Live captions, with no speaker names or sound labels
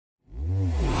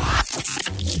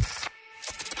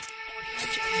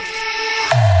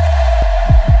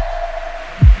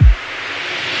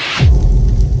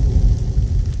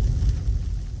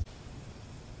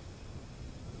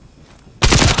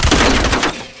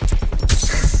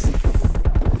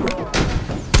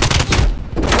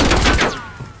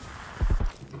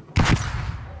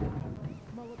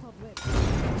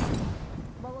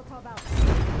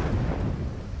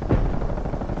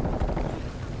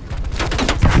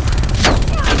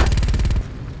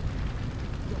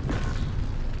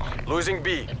Losing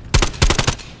B.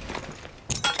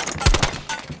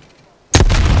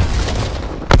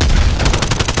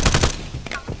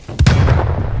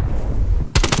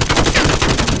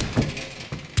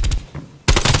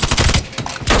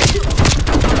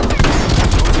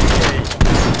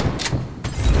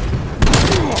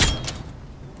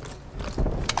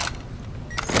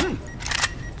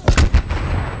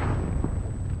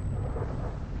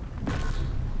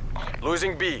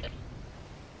 Losing B.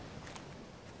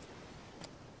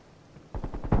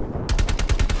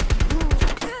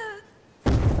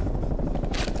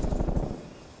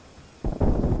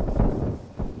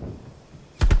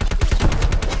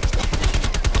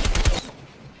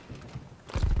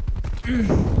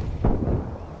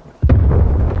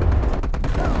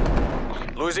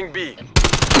 Losing B.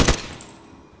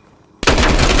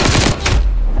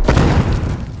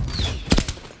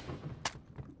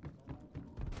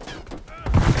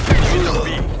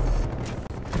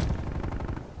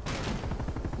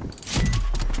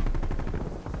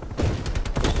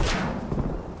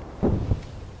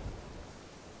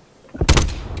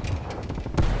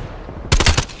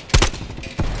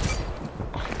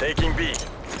 Taking B.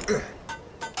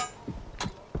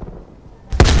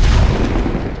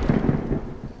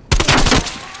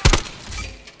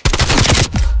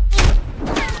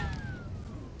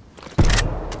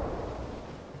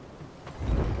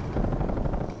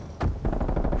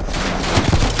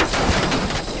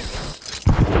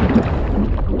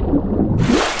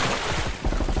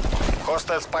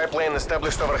 Hostile spy plane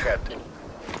established overhead.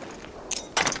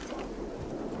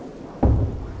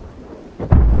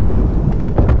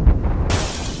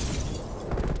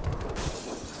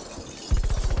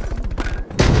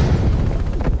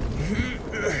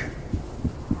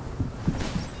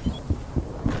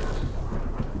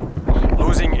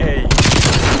 Losing A.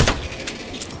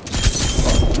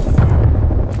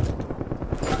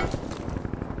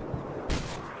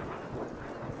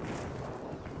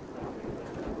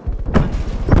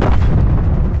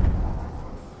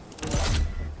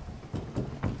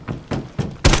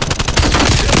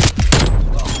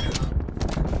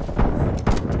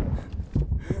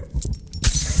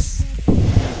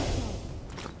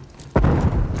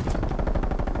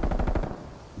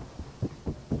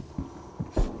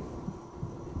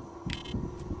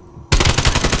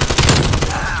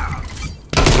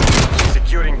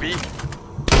 Securing B.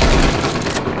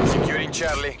 Securing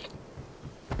Charlie.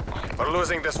 We're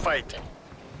losing this fight.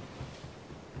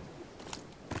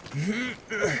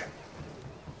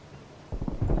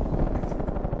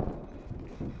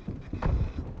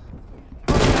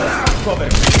 Cover.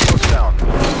 Push down.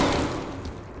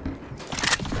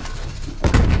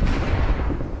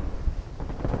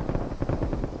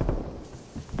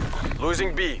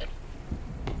 Losing B.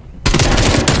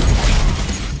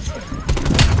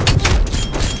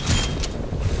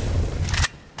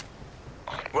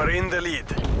 We're in the lead.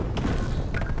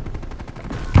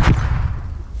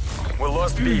 We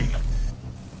lost B.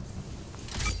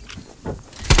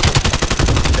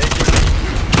 Taking B.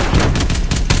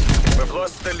 We've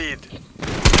lost the lead.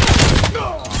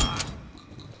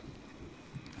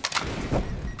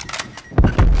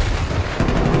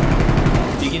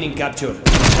 Beginning capture.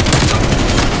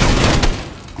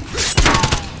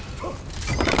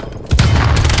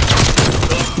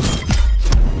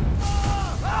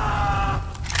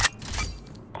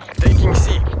 Taking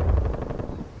C.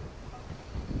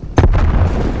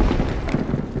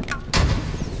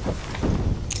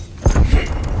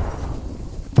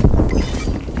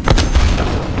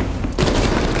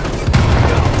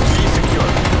 B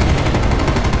secure.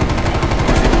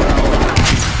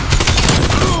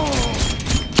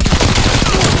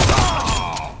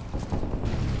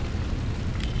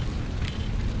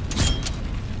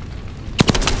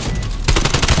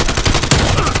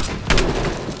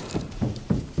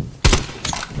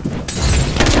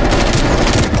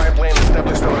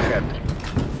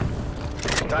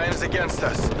 Time's against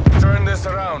us. Turn this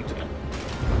around.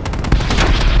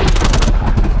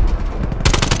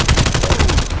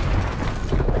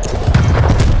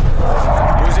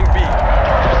 Losing B.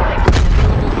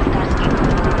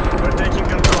 We're taking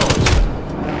control.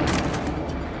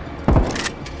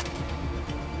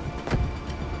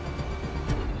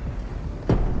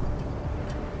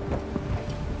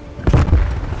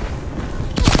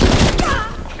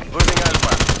 Losing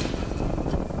Alpha.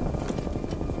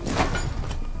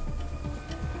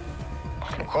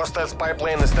 Hostile spy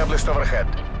plane established overhead.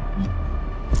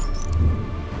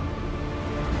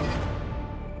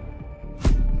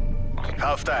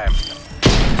 Half time.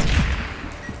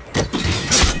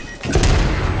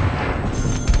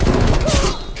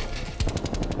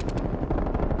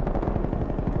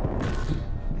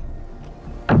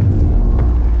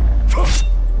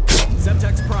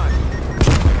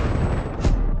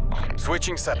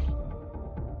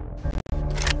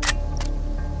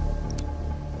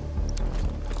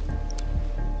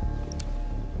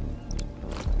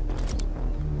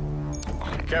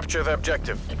 Capture the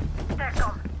objective.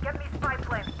 Techcom, get me spy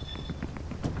plane.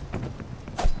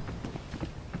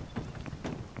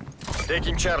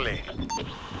 Taking Charlie.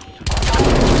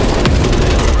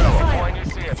 When you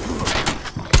see it.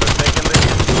 Taking the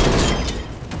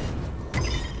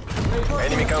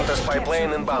hit. Enemy counter spy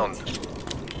plane inbound.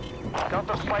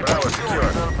 Counter spy Bravo, plane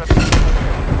secure. secured.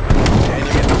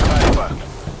 Enemy at Alpha.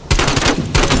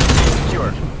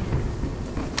 Secured.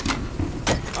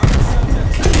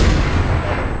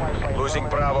 Losing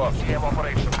Bravo. Game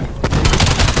operation.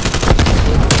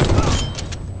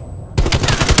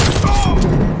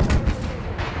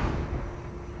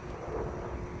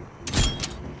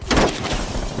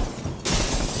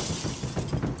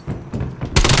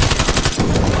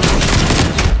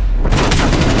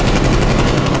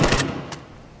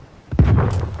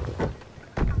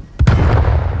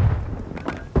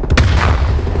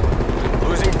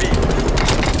 Losing B.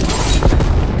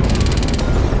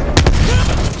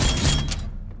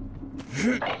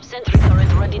 Sentry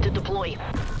turret ready to deploy.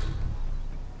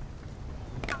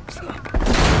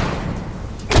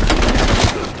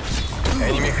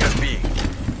 Enemy has B.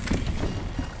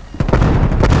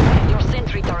 Your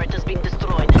sentry turret has been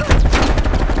destroyed.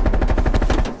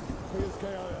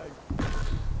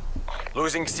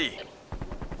 Losing C.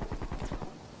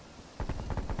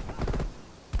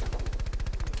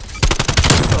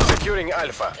 Securing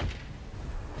Alpha.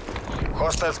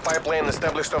 Hostile spy plane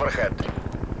established overhead.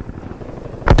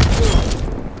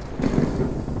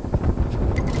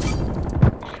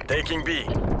 Taking B.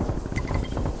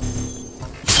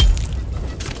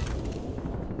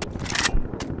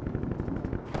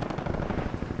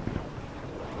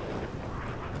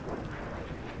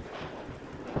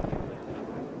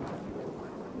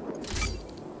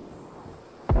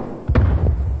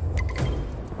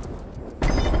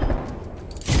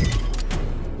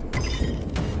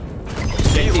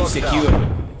 Objective secure.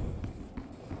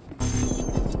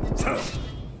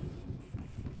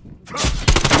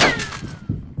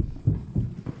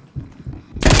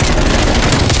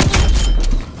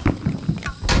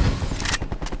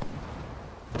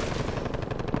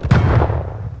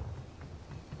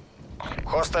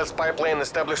 Hostile spy plane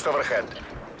established overhead.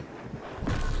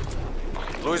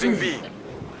 Losing B.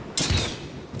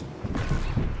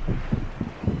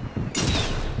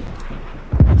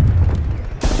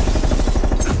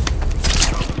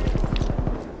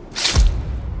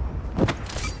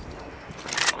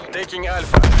 Taking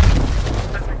Alpha.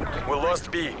 We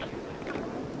lost B.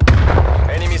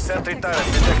 Enemy sentry turret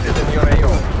detected in your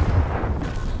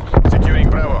AO. Securing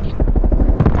Bravo.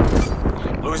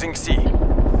 Losing C.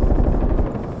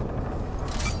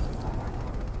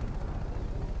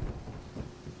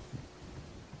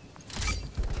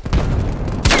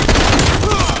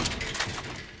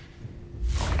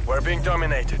 We're being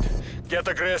dominated. Get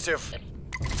aggressive.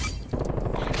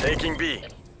 Taking B.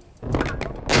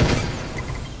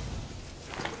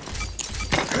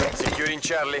 Securing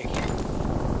Charlie.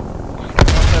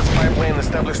 Hostile spy plane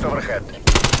established overhead.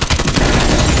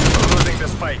 We're losing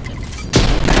this fight.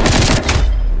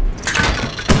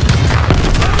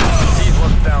 Seed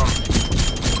locked down.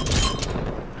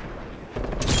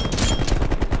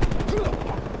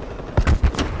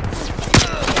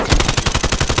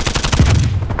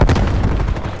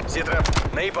 Z-trap,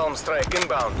 napalm strike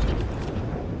inbound.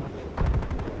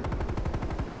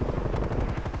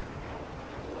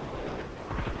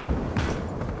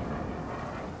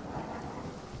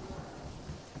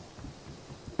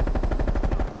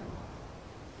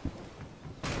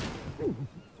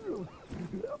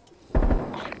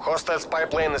 Hostile spy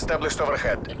plane established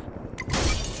overhead.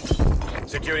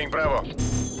 Securing Bravo.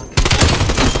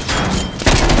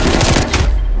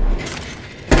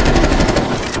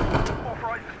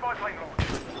 Authorized spy plane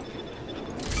launch.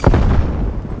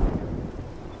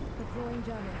 Deploying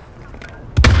jammer.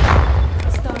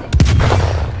 Starting.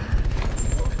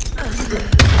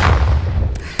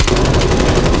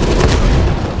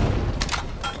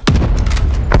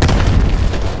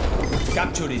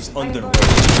 Capture is underway.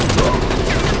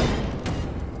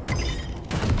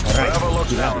 Alright, Bravo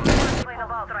locked you have down. it. Plane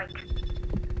about right.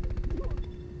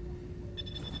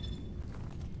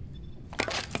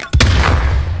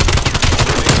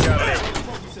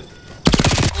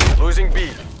 Losing B.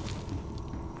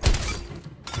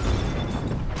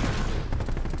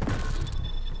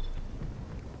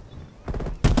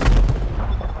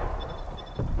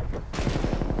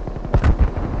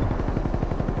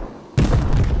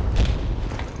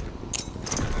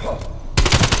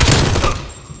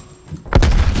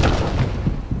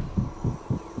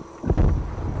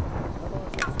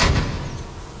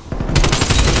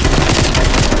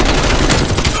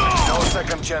 No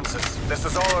second chances. This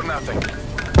is all or nothing.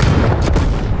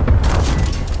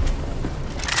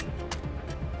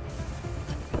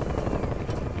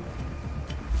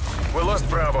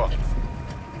 Bravo.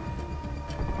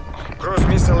 Cruise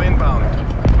missile inbound.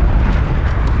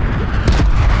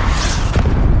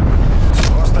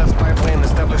 Hostile spy plane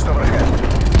established overhead.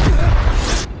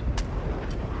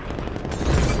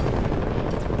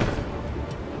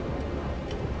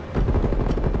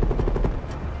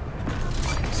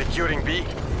 Securing B.